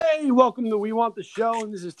Hey, welcome to We Want the Show,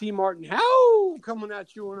 and this is T. Martin Howe coming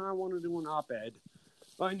at you, and I want to do an op-ed.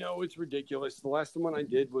 I know it's ridiculous. The last one I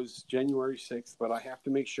did was January 6th, but I have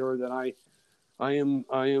to make sure that I am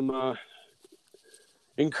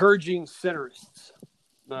encouraging centerists.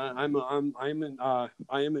 I am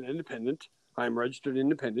an independent. I am registered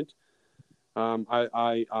independent. I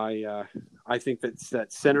think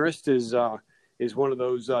that centerist is one of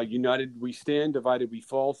those united we stand, divided we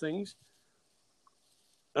fall things.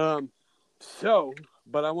 But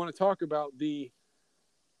I want to talk about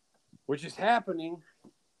which is happening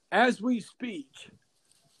as we speak,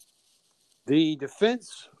 the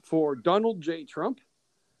defense for Donald J. Trump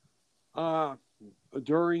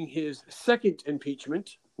during his second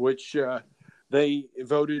impeachment, which they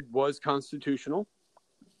voted was constitutional.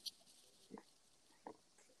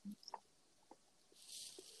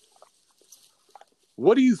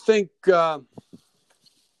 What do you think,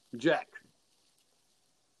 Jack?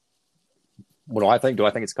 What do I think? Do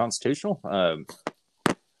I think it's constitutional? I'm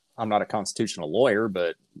not a constitutional lawyer,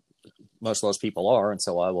 but most of those people are, and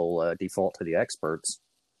so I will default to the experts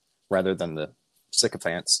rather than the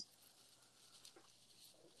sycophants.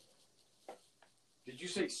 Did you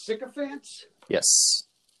say sycophants? Yes.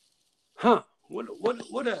 Huh? What a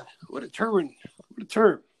term! What a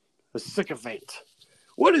term! A sycophant.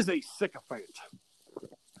 What is a sycophant?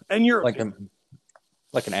 And you're like an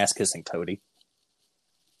ass kissing toady.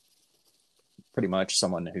 Pretty much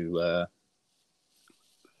someone who, a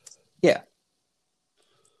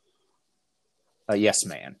yes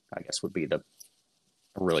man, I guess would be a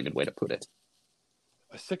really good way to put it.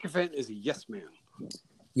 A sycophant is a yes man.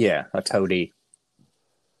 Yeah, a toady.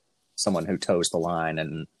 Someone who toes the line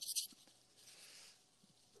and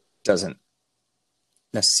doesn't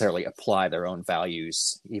necessarily apply their own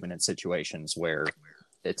values, even in situations where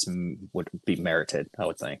would be merited, I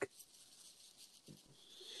would think.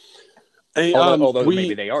 Although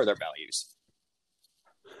maybe they are their values.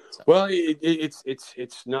 So. Well,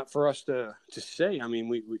 it's not for us to say. I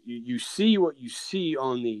mean, you see what you see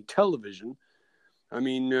on the television. I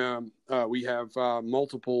mean, we have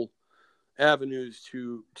multiple avenues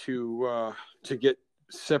to get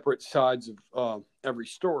separate sides of every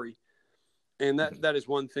story, and that is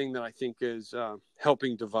one thing that I think is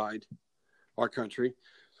helping divide our country.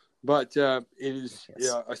 But it is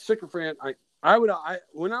a sycophant.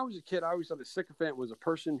 When I was a kid, I always thought a sycophant was a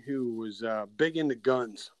person who was big into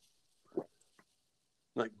guns,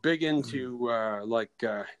 like big into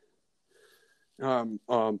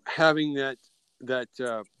having that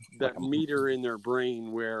meter in their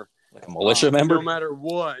brain where like a militia member. No matter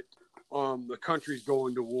what, the country's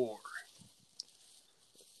going to war.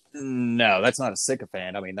 No, that's not a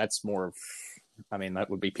sycophant. I mean, that's more of. I mean,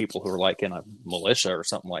 that would be people who are like in a militia or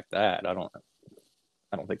something like that. I don't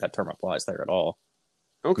think that term applies there at all.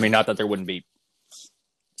 Okay. I mean, not that there wouldn't be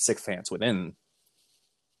sycophants within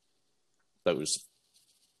those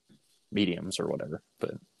mediums or whatever,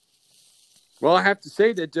 but. Well, I have to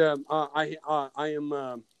say that I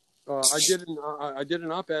did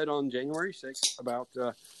an op-ed on January 6th about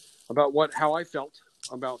how I felt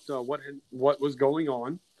about what was going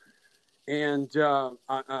on, and I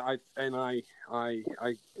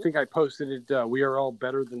think I posted it. We are all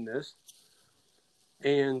better than this.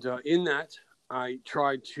 And in that, I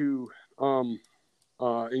tried to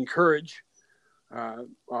encourage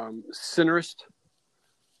centrist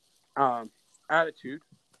attitude,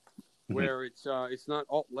 where it's not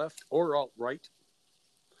alt left or alt right.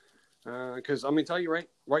 Because I'm going to tell you right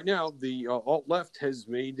now, the alt left has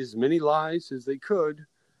made as many lies as they could,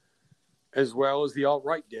 as well as the alt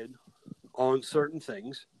right did, on certain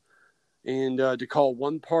things, and to call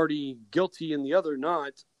one party guilty and the other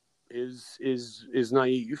not. Is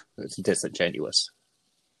naive. It's disingenuous.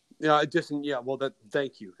 Yeah,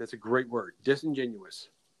 thank you. That's a great word. Disingenuous.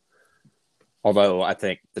 Although I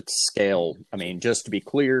think the scale, I mean, just to be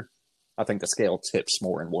clear, I think the scale tips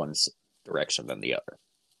more in one direction than the other.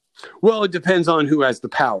 Well, it depends on who has the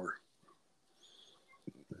power.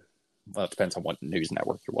 Well, it depends on what news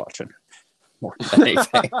network you're watching, more than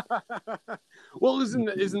anything. Well, isn't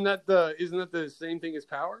that the same thing as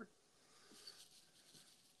power?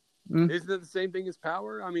 Isn't that the same thing as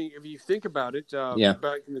power? I mean, if you think about it,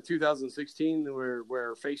 back in the 2016,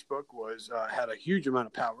 where Facebook had a huge amount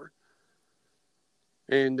of power,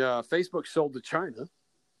 and Facebook sold to China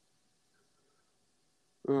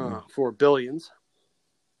for billions.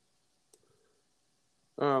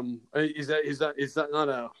 Is that not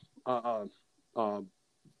a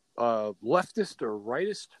leftist or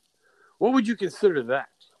rightist? What would you consider that?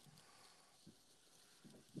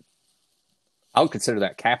 I would consider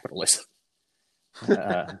that capitalism,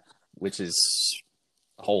 which is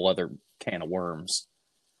a whole other can of worms,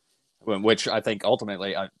 which I think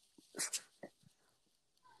ultimately out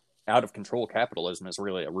of control capitalism is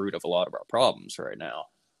really a root of a lot of our problems right now.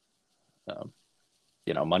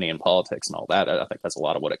 Money and politics and all that. I think that's a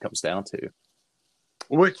lot of what it comes down to.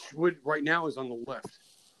 Which right now is on the left.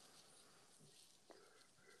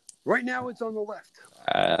 Right now, it's on the left,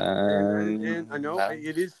 and I know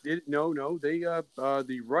it is. No, they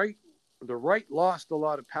the right lost a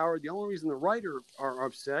lot of power. The only reason the right are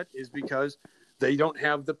upset is because they don't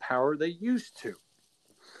have the power they used to.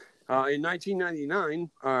 In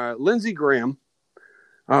 1999, Lindsey Graham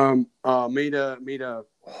made a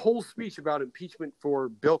whole speech about impeachment for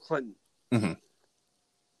Bill Clinton, mm-hmm.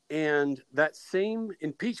 and that same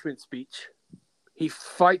impeachment speech he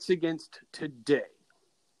fights against today.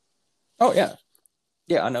 Oh yeah,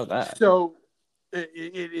 I know that. So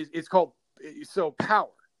it's called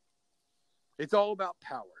power. It's all about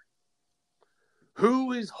power.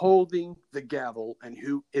 Who is holding the gavel and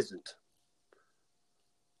who isn't?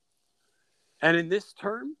 And in this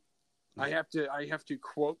term, I have to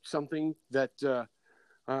quote something that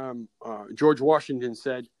George Washington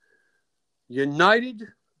said: "United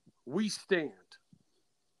we stand,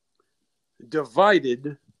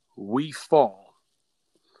 divided we fall."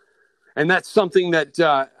 And that's something that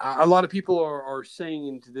a lot of people are saying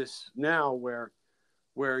into this now,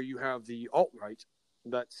 where you have the alt-right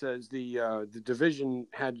that says the division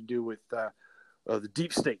had to do with the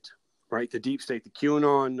deep state, right? The deep state, the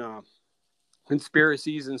QAnon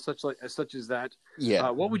conspiracies and such as that. Yeah.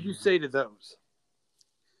 What would you say to those?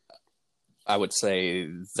 I would say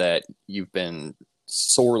that you've been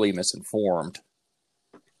sorely misinformed,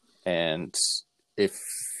 and if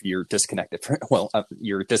you're disconnected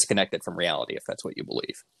you're disconnected from reality if that's what you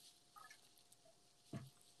believe.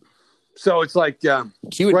 So it's like QAnon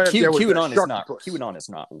is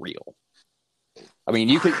not real. I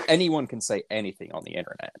mean, anyone can say anything on the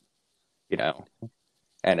internet,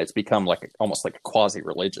 and it's become almost like a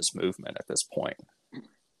quasi-religious movement at this point.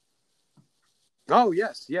 Oh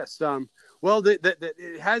yes. Well,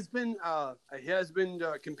 it has been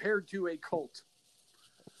compared to a cult.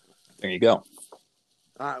 There you go.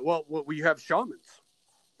 We have shamans.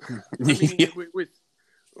 I mean, with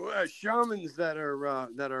shamans that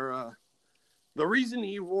are the reason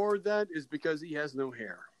he wore that is because he has no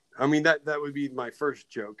hair. I mean, that would be my first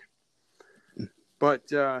joke.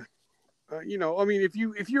 But I mean,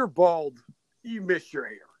 if you're bald, you miss your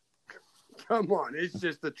hair. Come on, it's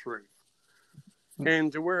just the truth.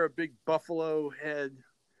 And to wear a big buffalo head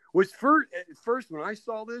was first when I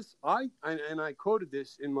saw this, I quoted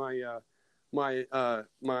this in my my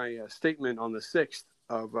statement on the 6th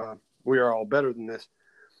of We Are All Better Than This,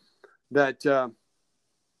 that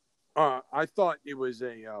I thought it was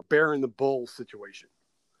a bear and the bull situation.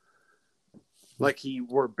 Like he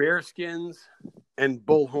wore bear skins and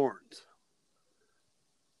bull horns,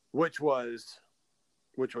 which was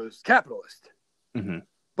capitalist. Mm-hmm.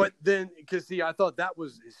 But then, because I thought that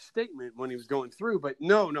was his statement when he was going through, but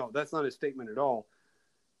no, that's not his statement at all.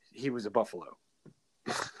 He was a buffalo.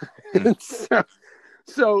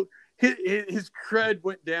 so his cred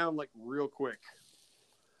went down real quick.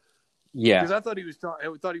 Yeah, because I thought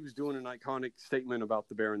he was doing an iconic statement about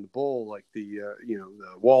the bear and the bull, like the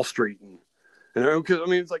Wall Street and because I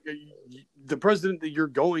mean it's like the president that you're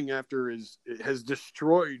going after has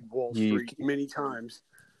destroyed Wall Street many times.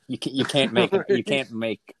 You can't make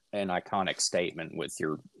an iconic statement with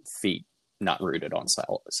your feet not rooted on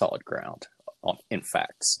solid ground in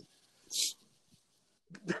facts.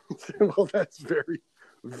 Well, that's very,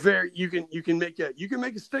 very. You can make a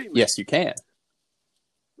statement. Yes, you can.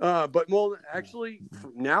 But actually,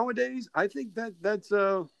 nowadays, I think that's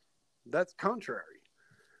contrary,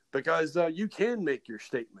 because you can make your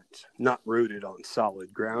statement not rooted on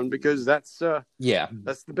solid ground, because that's the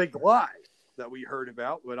big lie that we heard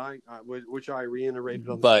about, which I reiterated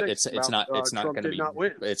on. But the it's not going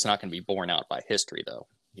to be borne out by history, though.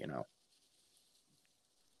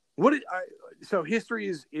 So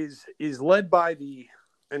history is led by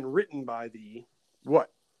and written by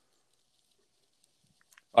what?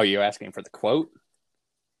 Are you asking for the quote?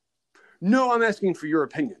 No, I'm asking for your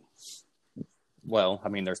opinion. Well, I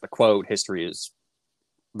mean, there's the quote: "History is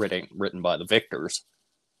written by the victors."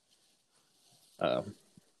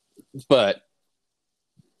 But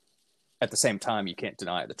at the same time, you can't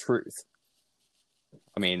deny the truth.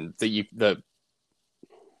 I mean, the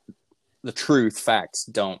truth facts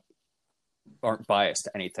aren't biased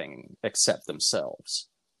to anything except themselves.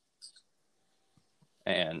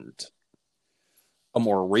 And a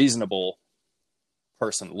more reasonable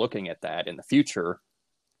person looking at that in the future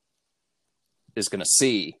is going to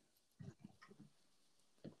see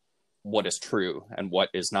what is true and what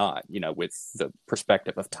is not, with the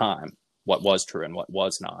perspective of time, what was true and what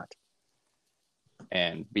was not,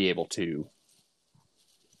 and be able to,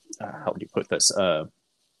 how would you put this,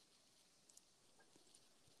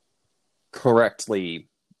 correctly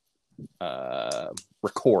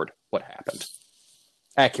record what happened,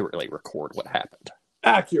 accurately record what happened.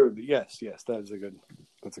 Accurately, yes, that's a good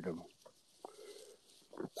one.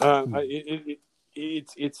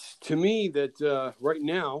 It's to me that right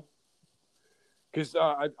now, because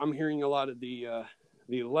I'm hearing a lot of the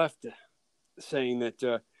left saying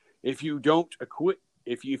that if you acquit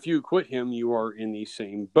him, you are in the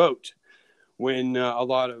same boat. When a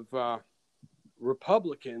lot of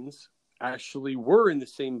Republicans actually were in the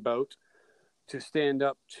same boat to stand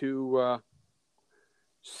up to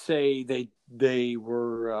say they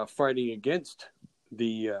were fighting against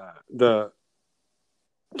the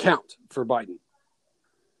count for Biden.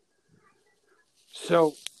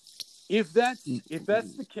 So if that's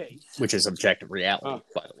the case, which is objective reality,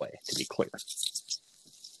 by the way, to be clear.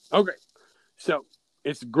 Okay, so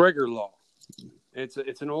it's Gregor law. It's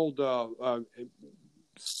an old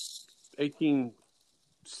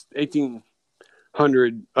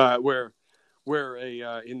 1800 where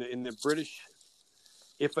in the British,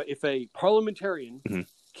 if a parliamentarian mm-hmm.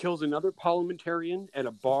 kills another parliamentarian at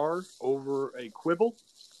a bar over a quibble,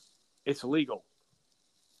 it's illegal.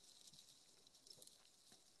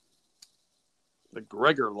 The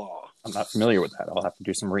Gregor law. I'm not familiar with that. I'll have to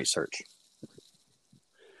do some research.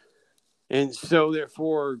 And so,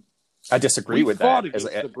 therefore, I disagree with that.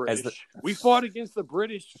 We fought against the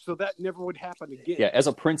British, so that never would happen again. Yeah, as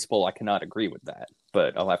a principle, I cannot agree with that.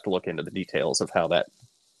 But I'll have to look into the details of how that,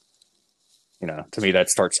 to me, that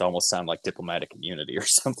starts to almost sound like diplomatic immunity or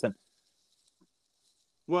something.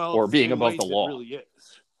 Well, or being above the law. It really is.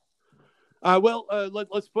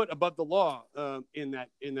 Let's put above the law in that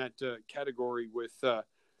category with.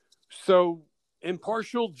 So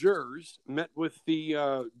impartial jurors met with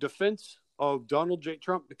the defense of Donald J.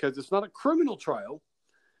 Trump because it's not a criminal trial;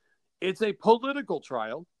 it's a political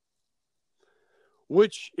trial,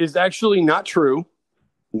 which is actually not true.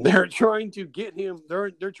 They're trying to get him.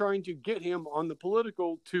 They're trying to get him on the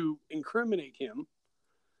political to incriminate him.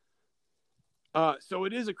 So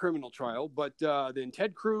it is a criminal trial, but then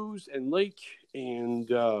Ted Cruz and Lake and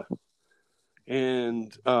Walker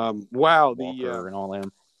and all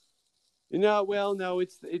them. No,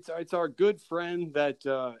 it's our good friend that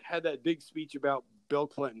had that big speech about Bill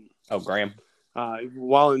Clinton. Oh, Graham.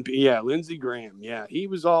 Lindsey Graham. Yeah, he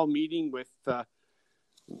was all meeting with.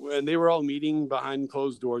 When they were all meeting behind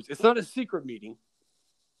closed doors. It's not a secret meeting.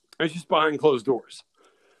 It's just behind closed doors,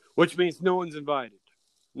 which means no one's invited.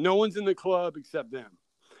 No one's in the club except them.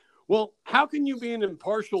 Well, how can you be an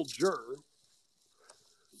impartial juror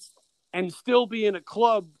and still be in a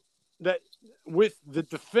club that with the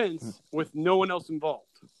defense with no one else involved?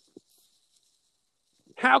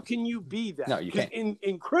 How can you be that? No, you can't.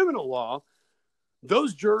 In criminal law,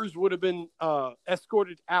 those jurors would have been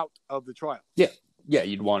escorted out of the trial. Yeah,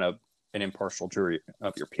 you'd want an impartial jury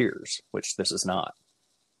of your peers, which this is not.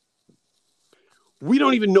 We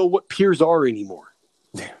don't even know what peers are anymore.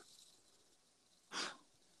 Yeah.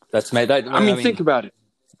 Think about it.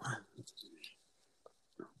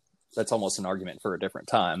 That's almost an argument for a different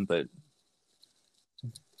time, but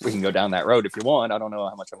we can go down that road if you want. I don't know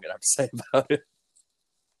how much I'm going to have to say about it.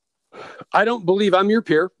 I don't believe I'm your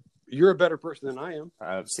peer. You're a better person than I am.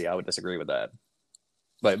 I would disagree with that.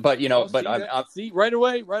 But right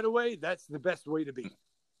away, that's the best way to be.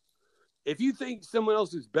 If you think someone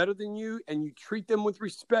else is better than you and you treat them with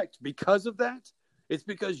respect because of that, it's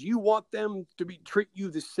because you want them to treat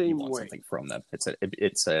you the same way. Something from them.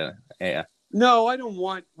 Yeah. No, I don't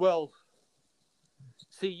want. Well,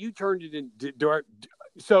 see, you turned it into.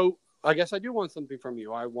 So I guess I do want something from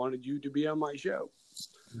you. I wanted you to be on my show.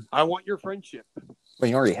 I want your friendship.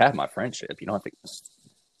 Well, you already have my friendship. You don't have to.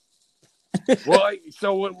 Well,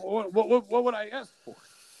 so what would I ask for?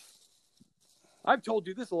 I've told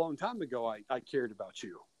you this a long time ago. I cared about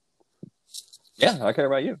you. Yeah, I care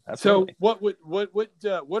about you. Absolutely. So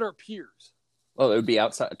what are peers? Well, it would be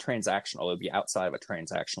outside transactional. It would be outside of a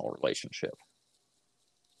transactional relationship.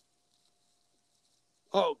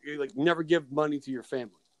 Oh, you never give money to your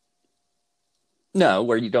family? No,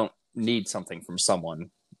 where you don't need something from someone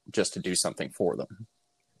just to do something for them.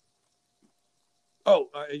 Oh,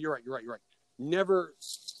 you're right. Never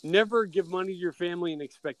give money to your family and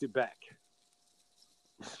expect it back.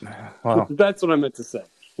 Well, that's what I meant to say.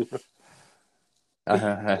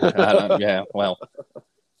 Yeah, well,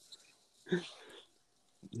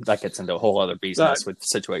 that gets into a whole other business with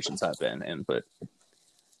situations I've been in, but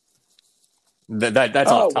That's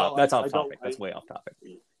off topic. That's off topic. That's way off topic.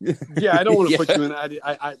 Yeah, I don't want to put you in. I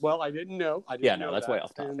didn't know. That's way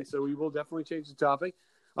off topic. And so we will definitely change the topic.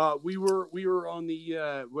 We were on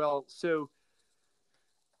the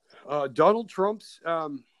Donald Trump's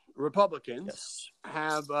Republicans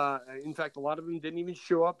have, in fact, a lot of them didn't even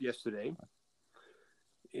show up yesterday,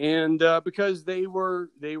 and because they were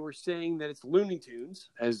saying that it's Looney Tunes,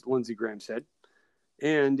 as Lindsey Graham said,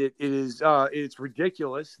 and it's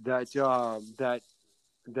ridiculous that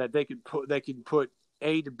they could put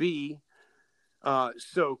A to B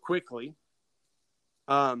so quickly.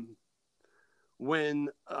 When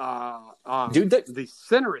the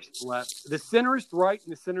centrist left, the centrist right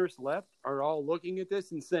and the centrist left are all looking at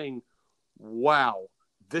this and saying, "Wow,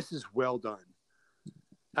 this is well done."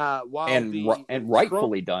 And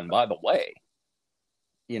rightfully done, by the way.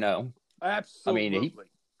 Absolutely. I mean,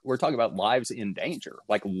 we're talking about lives in danger,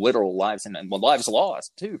 like literal lives lives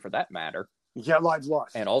lost too, for that matter. Yeah, lives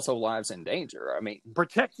lost, and also lives in danger. I mean,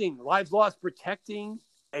 protecting lives lost, protecting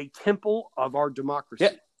a temple of our democracy.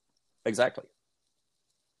 Yeah, exactly.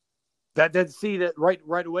 That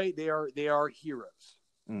right away they are heroes.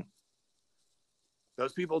 Mm.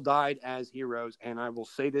 Those people died as heroes, and I will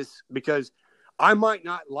say this because I might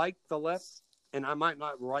not like the left, and I might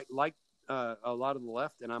not like a lot of the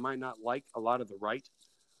left, and I might not like a lot of the right,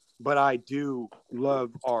 but I do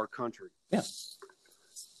love our country. Yeah.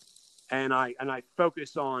 And I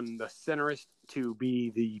focus on the centrist to be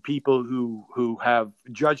the people who have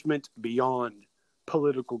judgment beyond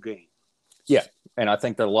political gain. Yeah, and I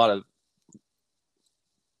think that a lot of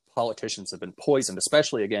politicians have been poisoned,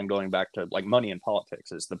 especially again going back to like money in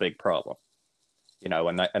politics is the big problem.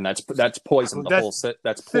 And that's poisoned the whole.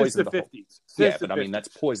 That's poisoned the 50s. Yeah, but I mean that's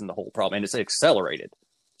poisoned the whole problem, and it's accelerated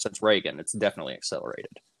since Reagan. It's definitely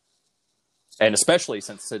accelerated, and especially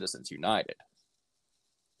since Citizens United.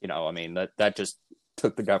 I mean that just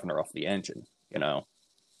took the governor off the engine.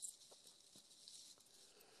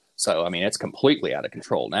 So I mean it's completely out of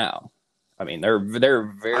control now. I mean they're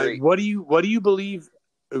very. What do you believe?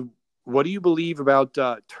 What do you believe about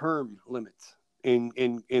term limits in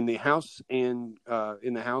the House and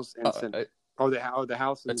Senate or the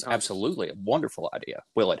House? That's absolutely a wonderful idea.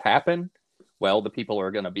 Will it happen? Well, the people who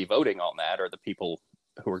are going to be voting on that are the people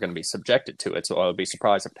who are going to be subjected to it. So I would be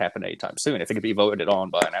surprised if it happened anytime soon. If it could be voted on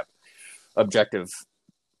by an objective,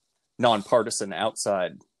 nonpartisan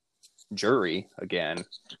outside jury, again,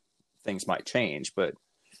 things might change. But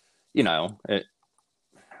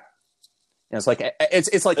it's like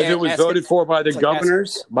if it was voted for by the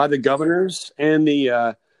governors, and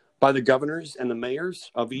the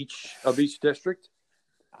mayors of each district.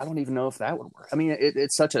 I don't even know if that would work. I mean,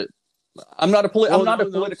 it's such a. I'm not a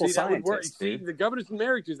political scientist. See, the governors and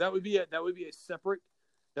mayors, because that would be a separate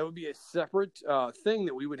thing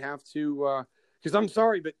that we would have to. Because I'm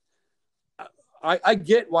sorry, but I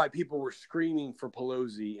get why people were screaming for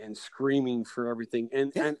Pelosi and screaming for everything,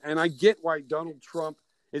 and I get why Donald Trump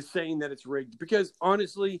is saying that it's rigged, because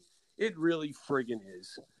honestly, it really friggin'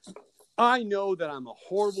 is. I know that I'm a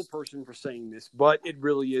horrible person for saying this, but it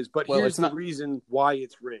really is. But here's the reason why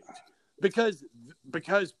it's rigged. Because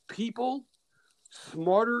people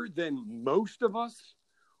smarter than most of us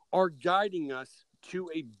are guiding us to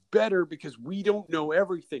a better, because we don't know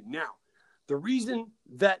everything. Now, the reason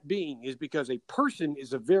that being is because a person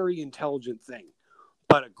is a very intelligent thing,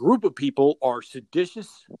 but a group of people are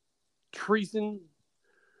seditious, treason,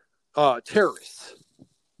 terrorists.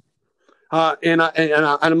 And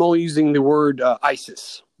I'm only using the word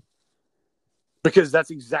ISIS because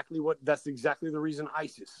that's exactly the reason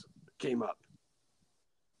ISIS came up.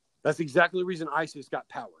 That's exactly the reason ISIS got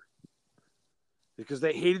power, because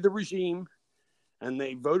they hated the regime and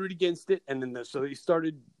they voted against it, and then so they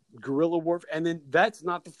started guerrilla warfare. And then that's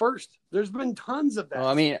not the first. There's been tons of that. Well,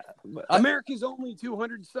 I mean, America's only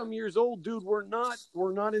 200 some years old, dude. We're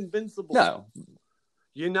not invincible. No.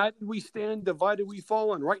 United we stand, divided we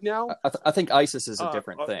fall. And right now, I think ISIS is a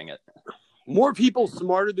different thing. More people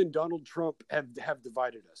smarter than Donald Trump have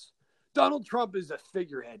divided us. Donald Trump is a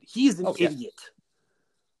figurehead. He's an idiot.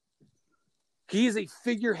 Yeah. He is a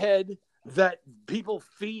figurehead that people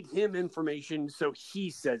feed him information so he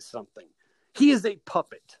says something. He is a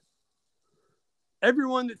puppet.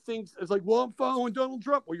 Everyone that thinks is like, well, I'm following Donald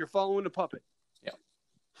Trump. Well, you're following a puppet. Yeah.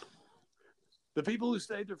 The people who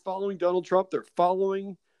say they're following Donald Trump, they're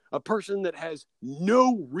following a person that has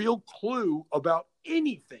no real clue about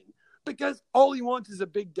anything, because all he wants is a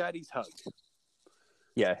big daddy's hug.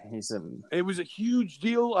 Yeah, It was a huge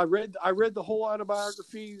deal. I read the whole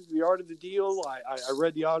autobiography, The Art of the Deal. I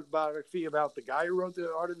read the autobiography about the guy who wrote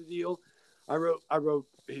The Art of the Deal. I read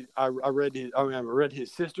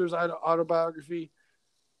his sister's autobiography.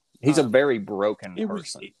 He's a very broken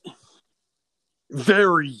person.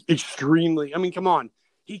 Very extremely. I mean, come on.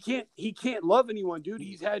 He can't love anyone, dude.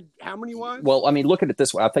 He's had how many wives? Well, I mean, look at it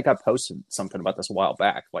this way. I think I posted something about this a while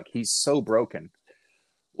back. Like, he's so broken.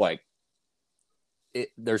 Like,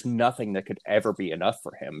 there's nothing that could ever be enough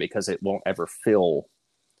for him because it won't ever fill.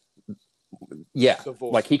 Yeah,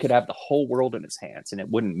 like he could have the whole world in his hands and it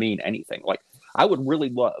wouldn't mean anything. Like, I would really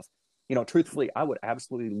love, truthfully, I would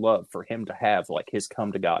absolutely love for him to have like his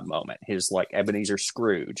come to God moment, his like Ebenezer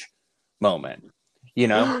Scrooge moment.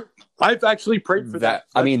 I've actually prayed for that.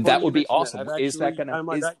 I mean, that would be awesome. Is that going to on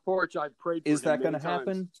my back porch? I've prayed. Is that going to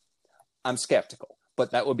happen? I'm skeptical,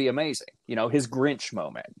 but that would be amazing. His Grinch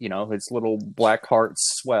moment. His little black heart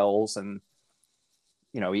swells, and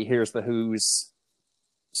he hears the Who's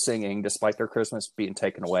singing despite their Christmas being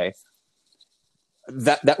taken away.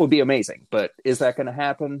 That would be amazing. But is that going to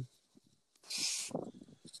happen?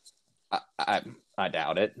 I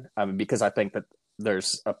doubt it. I mean, because I think that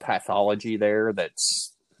there's a pathology there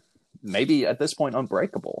that's maybe at this point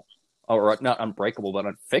unbreakable, or not unbreakable, but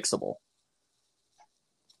unfixable.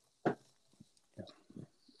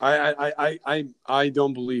 I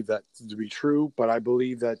don't believe that to be true, but I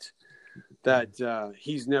believe that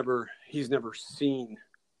he's never seen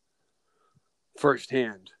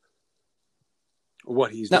firsthand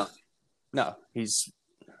what he's done. No, he's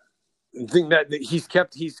I think that he's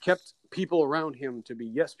kept people around him to be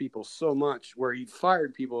yes people so much where he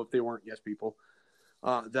fired people if they weren't yes people,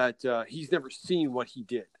 that he's never seen what he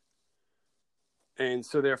did. And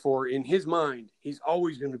so therefore in his mind, he's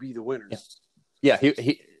always going to be the winner. Yeah.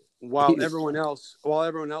 While everyone else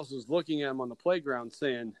is looking at him on the playground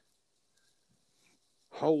saying,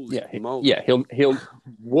 holy moly. Yeah. He'll,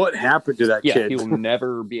 what happened to that kid? He'll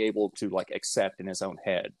never be able to like accept in his own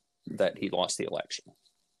head that he lost the election.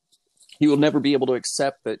 He will never be able to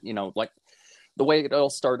accept that, like the way it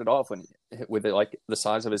all started off with like the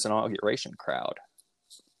size of his inauguration crowd.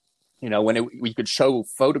 When we could show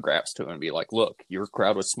photographs to him and be like, look, your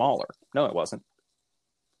crowd was smaller. No, it wasn't.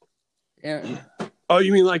 Yeah. Oh,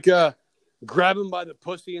 you mean like grab him by the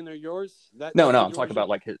pussy and they're yours? No, I'm talking about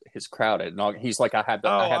like his crowd. He's like, I had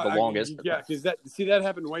the longest. Yeah, because that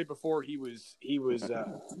happened way before he was.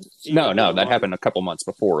 No, that happened a couple months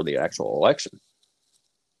before the actual election.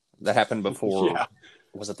 That happened before. Yeah.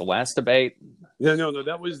 Was it the last debate? No.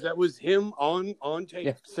 That was him on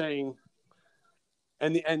tape saying.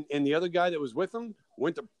 And the other guy that was with him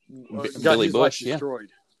went to Billy Bush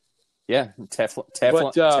destroyed. Yeah, Teflon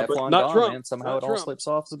but not Trump. Man. Somehow not it all slips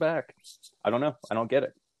off his back. I don't know. I don't get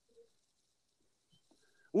it.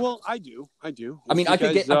 Well, I do. I mean, I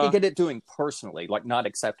could get it doing personally, like not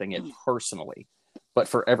accepting it personally, but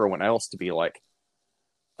for everyone else to be like,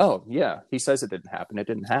 oh yeah, he says it didn't happen. It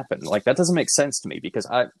didn't happen. Like that doesn't make sense to me because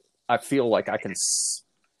I feel like I can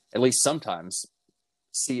at least sometimes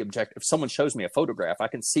see objective. If someone shows me a photograph, I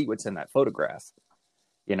can see what's in that photograph,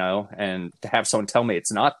 and to have someone tell me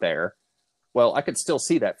it's not there, well, I could still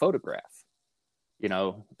see that photograph.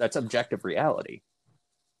 That's objective reality.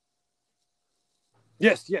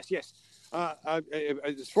 Yes.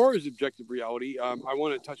 As far as objective reality, I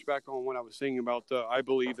want to touch back on what I was saying about. I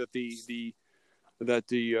believe that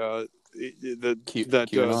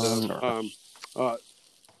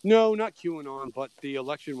no, not QAnon, but the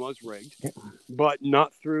election was rigged, but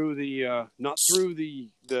not through the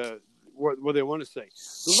what they want to say.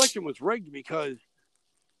 The election was rigged because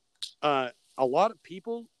a lot of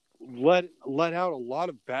people let out a lot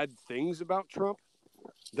of bad things about Trump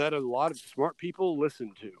that a lot of smart people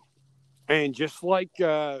listened to, and just like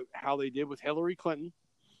how they did with Hillary Clinton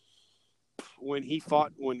when he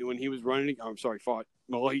fought when he was running. I'm sorry, fought.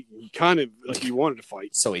 Well, he kind of he wanted to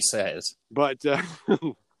fight, so he says, but.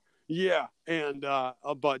 Yeah, and how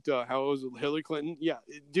it was with Hillary Clinton? Yeah,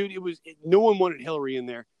 dude, no one wanted Hillary in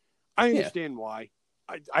there. I understand why.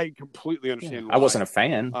 I completely understand why. I wasn't a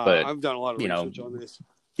fan, but I've done a lot of research on this.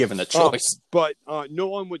 Given the choice, but no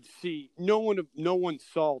one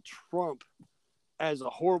saw Trump as a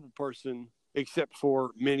horrible person except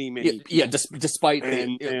for many people. Yeah, despite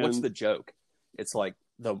what's the joke? It's like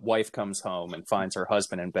the wife comes home and finds her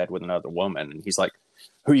husband in bed with another woman, and he's like,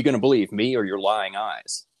 "Who are you going to believe, me or your lying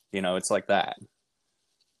eyes?" It's like that.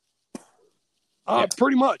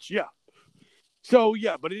 Pretty much, yeah. So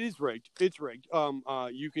yeah, but it is rigged. It's rigged.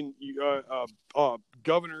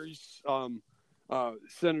 Governors,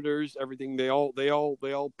 senators, everything. They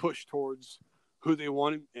all push towards who they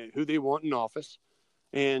want in office,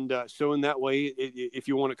 and so in that way, if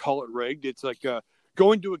you want to call it rigged, it's like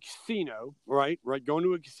going to a casino, right? Going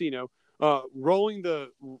to a casino. rolling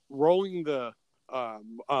the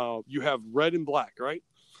you have red and black, right?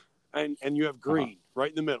 And you have green right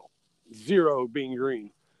in the middle. 0 being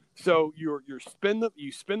green. So you spin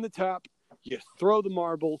the top, you throw the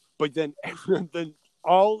marble, but then then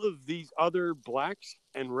all of these other blacks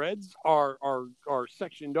and reds are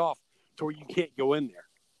sectioned off to where you can't go in there.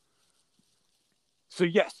 So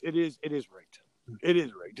yes, it is rigged. It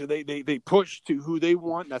is rigged. They push to who they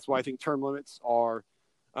want. That's why I think term limits are.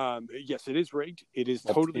 Yes, it is rigged. It is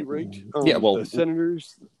totally rigged. The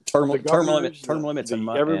senators, term limits, and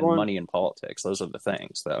money in politics. Those are the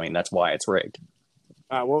things. I mean, that's why it's rigged.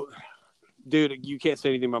 Well, dude, you can't say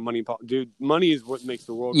anything about money. Dude, money is what makes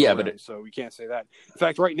the world go round, so we can't say that. In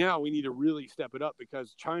fact, right now, we need to really step it up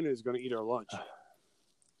because China is going to eat our lunch.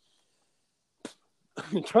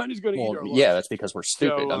 China's going to eat our lunch. Yeah, that's because we're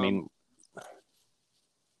stupid. So, I mean,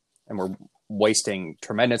 and we're wasting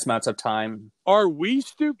tremendous amounts of time. Are we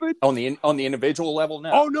stupid? On the individual level?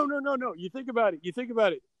 No. Oh, no. You think about it.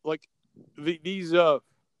 Like, the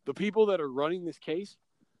people that are running this case,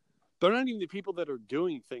 they're not even the people that are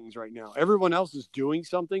doing things right now. Everyone else is doing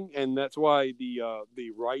something, and that's why the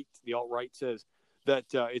alt-right says that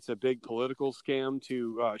it's a big political scam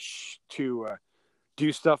to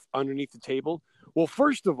do stuff underneath the table. Well,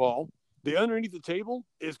 first of all, the underneath the table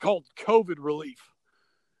is called COVID relief,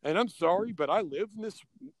 and I'm sorry, but I live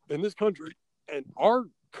in this country, and our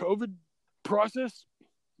COVID process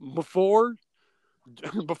before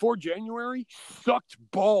January sucked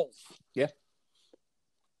balls. Yeah.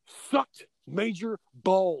 Sucked major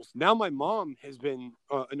balls. Now my mom has been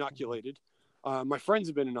inoculated. My friends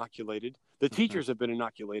have been inoculated. The teachers have been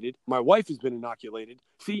inoculated. My wife has been inoculated.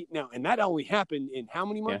 See, now, and that only happened in how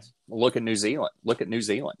many months? Yeah. Look at New Zealand.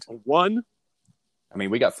 One. I mean,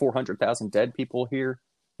 we got 400,000 dead people here.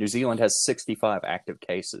 New Zealand has 65 active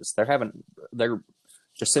cases. Jacinda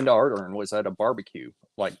Ardern was at a barbecue,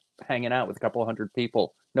 like hanging out with a couple of hundred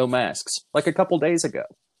people, no masks, like a couple days ago.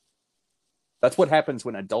 That's what happens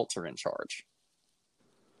when adults are in charge.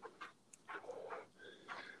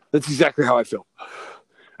 That's exactly how I feel.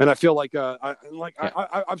 And I feel like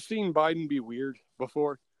I've seen Biden be weird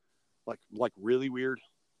before, like really weird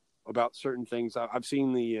about certain things. I've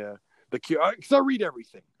seen the Q, because I read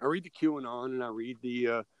everything. I read the QAnon and I read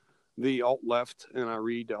the alt left and I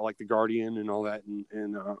read like the Guardian and all that,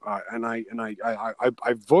 and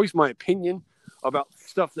I voice my opinion about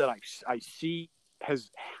stuff that I see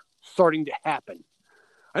has starting to happen.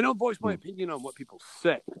 I don't voice my opinion on what people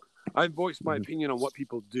say. I voice my opinion on what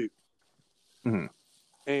people do. Mm-hmm.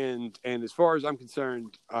 And as far as I'm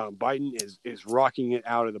concerned, Biden is rocking it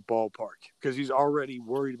out of the ballpark because he's already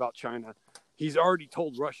worried about China. He's already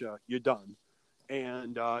told Russia, "You're done,"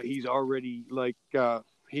 and he's already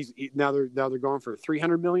now they're going for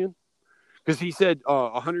 300 million because he said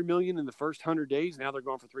 100 million in the first 100 days. Now they're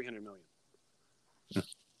going for 300 million.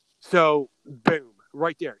 So boom,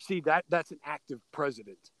 right there. See that's an active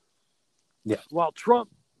president. Yeah. While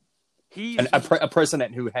Trump, he's a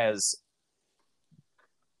president who's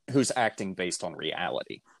acting based on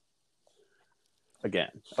reality.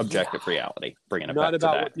 Again, objective reality. Bringing it not back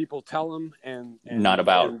about to that. What people tell him, and not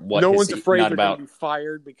about and what no his, one's afraid not they're about going to be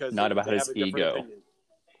fired because not about they his have a different ego. opinion.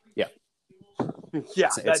 Yeah, yeah.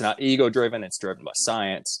 It's not ego driven. It's driven by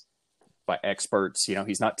science, by experts. You know,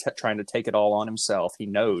 he's not trying to take it all on himself. He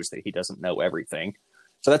knows that he doesn't know everything,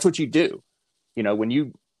 so that's what you do. You know, when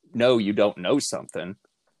you know you don't know something,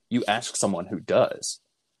 you ask someone who does.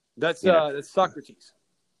 That's Socrates.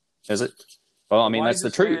 Is it? Well, I mean, that's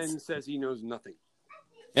the truth. Man says he knows nothing.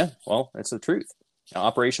 Yeah, well, it's the truth. Now,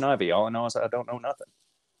 Operation Ivy, all I know is I don't know nothing.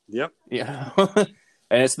 Yep. Yeah.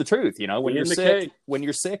 And it's the truth. You know, when you're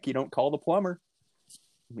sick, you don't call the plumber.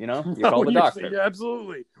 You know, you call the doctor. Yeah,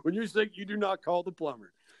 absolutely. When you're sick, you do not call the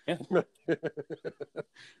plumber. Yeah.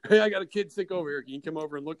 Hey, I got a kid sick over here. Can you come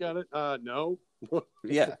over and look at it? No.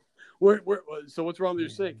 Yeah. So what's wrong with your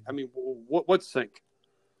sink? I mean, what's sink?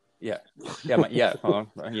 Yeah.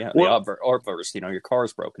 The obverse, you know, your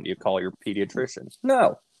car's broken. Do you call your pediatrician?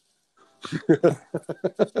 No.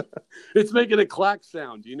 It's making a clack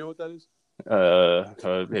sound. Do you know what that is?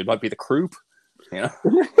 It might be the croup. You know?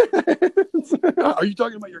 Are you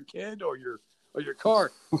talking about your kid or your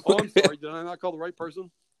car? Oh, I'm sorry. Did I not call the right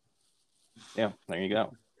person? Yeah, there you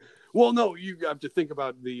go. Well, no, you have to think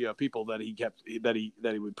about the people that he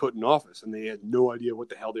would put in office, and they had no idea what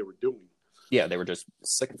the hell they were doing. Yeah, they were just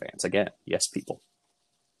sycophants again. Yes, people.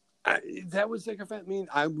 That was sycophant. I mean,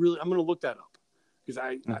 I'm going to look that up because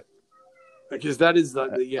that is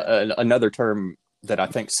another term that I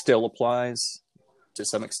think still applies to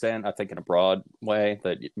some extent. I think in a broad way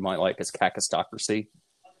that you might like is kakistocracy.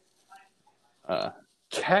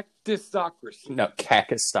 Cactusocracy. No,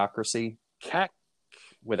 cacustocracy.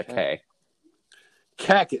 With a K.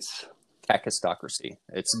 Cacus. Cacustocracy.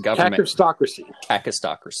 It's government.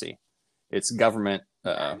 Cacustocracy. It's government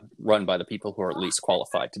run by the people who are least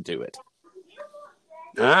qualified to do it.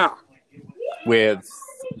 Ah. With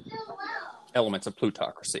elements of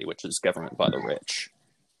plutocracy, which is government by the rich.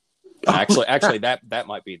 Actually, that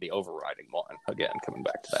might be the overriding one. Again, coming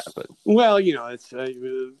back to that, but well, it's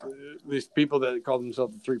these people that call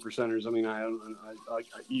themselves the 3%ers. I mean,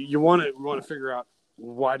 you want to figure out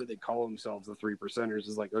why do they call themselves the 3%ers?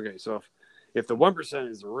 Is like, okay, so if the 1%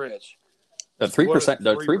 is the rich, the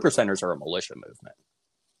 3%ers are a militia movement.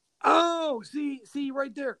 Oh, see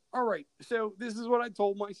right there. All right, so this is what I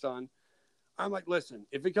told my son. I'm like, listen,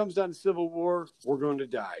 if it comes down to civil war, we're going to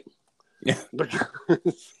die. Yeah.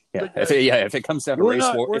 If it comes down to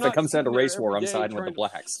race war, I'm siding with the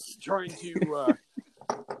blacks. Trying to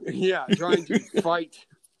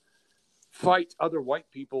fight other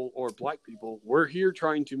white people or black people. We're here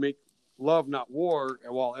trying to make love, not war,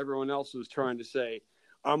 and while everyone else is trying to say,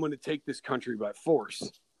 I'm going to take this country by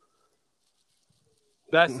force.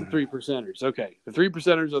 That's the 3%ers. Okay, the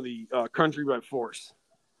 3%ers are the country by force.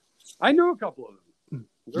 I know a couple of them.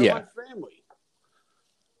 They're my family.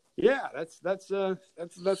 Yeah, that's a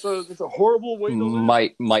horrible way to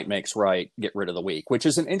live. Might makes right. Get rid of the weak, which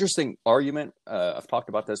is an interesting argument. I've talked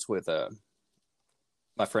about this with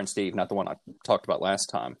my friend Steve, not the one I talked about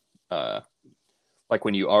last time. Like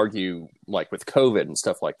when you argue, like with COVID and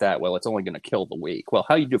stuff like that, well, it's only going to kill the weak. Well,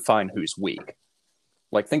 how do you define who's weak?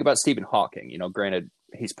 Like think about Stephen Hawking. Granted,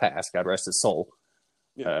 he's passed, God rest his soul.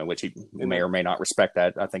 Which he may or may not respect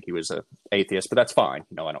that. I think he was an atheist, but that's fine.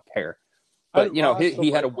 I don't care. But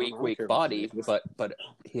he had a weak body, but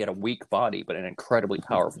he had a weak body, but an incredibly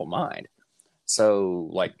powerful mind. So,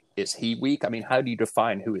 like, is he weak? I mean, how do you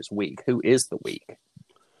define who is weak? Who is the weak?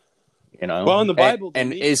 Well, in the Bible,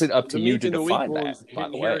 and is it up to you to define that? By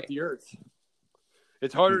the way, the earth.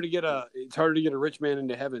 It's harder to get a rich man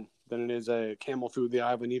into heaven than it is a camel through the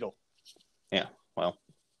eye of a needle. Yeah, well,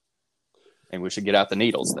 maybe we should get out the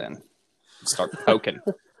needles then. Start poking.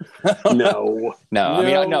 No. I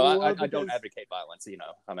mean, I don't advocate violence.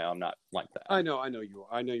 I mean, I'm not like that. I know you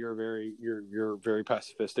are. I know you're very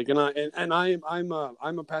pacifistic, and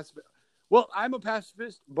I'm a pacifist. Well, I'm a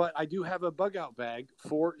pacifist, but I do have a bug out bag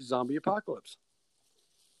for zombie apocalypse.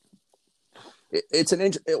 It's an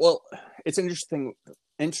interesting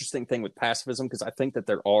thing with pacifism because I think that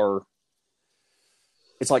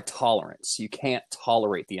it's like tolerance. You can't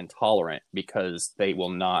tolerate the intolerant because they will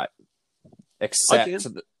not accept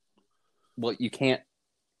you can't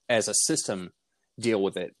as a system deal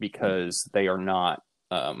with it because they are not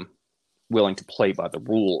willing to play by the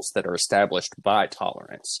rules that are established by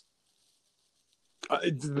tolerance.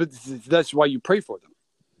 That's why you pray for them.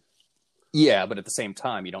 Yeah, but at the same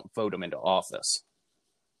time, you don't vote them into office.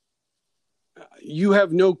 You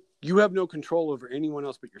have no control over anyone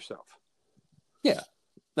else but yourself. Yeah,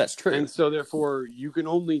 that's true. And so therefore you can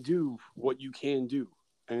only do what you can do.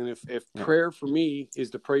 And if prayer for me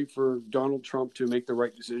is to pray for Donald Trump to make the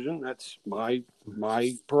right decision, that's my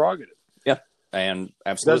prerogative. Yeah, and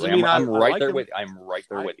absolutely, I'm right there with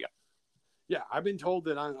you. Yeah, I've been told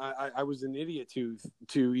that I was an idiot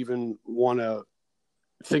to even want to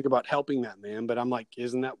think about helping that man, but I'm like,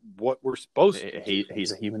 isn't that what we're supposed to do?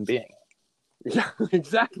 He's a human being. Yeah,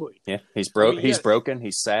 exactly. Yeah, he's broke. He's broken.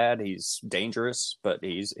 He's sad. He's dangerous, but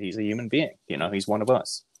he's a human being. He's one of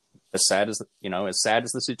us. As sad as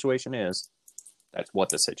the situation is, that's what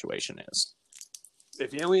the situation is.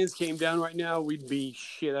 If aliens came down right now, we'd be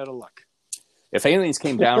shit out of luck. If aliens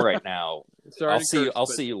came down right now, Sorry, I'll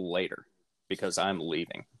see you later because I'm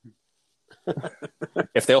leaving.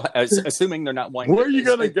 If they'll, assuming they're not wanting, where are you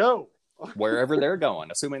gonna go? Wherever they're going,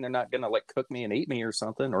 assuming they're not gonna cook me and eat me or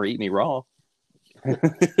something, or eat me raw.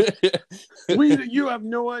 You have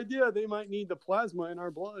no idea. They might need the plasma in our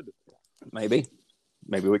blood. Maybe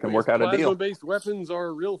we can work out a deal. Plasma-based weapons are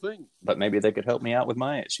a real thing. But maybe they could help me out with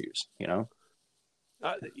my issues.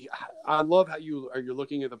 I love how you're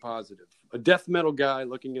looking at the positive. A death metal guy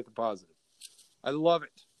looking at the positive. I love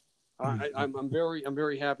it. I'm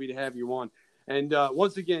very happy to have you on. And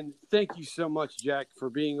once again, thank you so much, Jack, for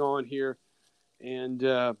being on here. And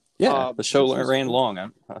the show ran long. I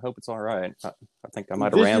hope it's all right. I think I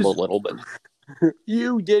might have rambled a little, but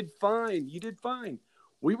you did fine.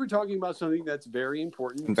 We were talking about something that's very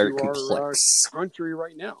important to our country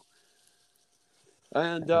right now,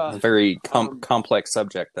 and a very complex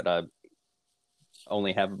subject that I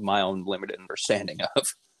only have my own limited understanding of.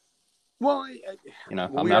 Well,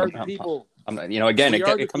 I'm not. Again,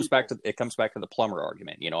 it comes back to the plumber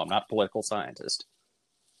argument. I'm not a political scientist.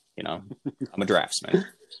 You know, I'm a draftsman.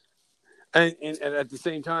 And at the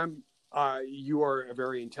same time, you are a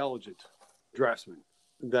very intelligent draftsman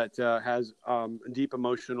that has deep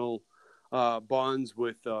emotional bonds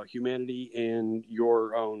with humanity and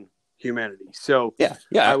your own humanity. So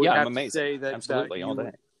I would have I'm amazing. To say that absolutely all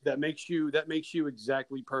day. That makes you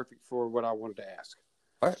exactly perfect for what I wanted to ask.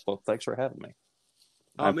 All right. Well, thanks for having me.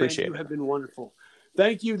 I appreciate it. You have been wonderful.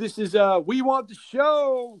 Thank you. This is We Want the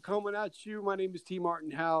Show coming at you. My name is T.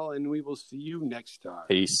 Martin Howell, and we will see you next time.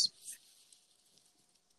 Peace.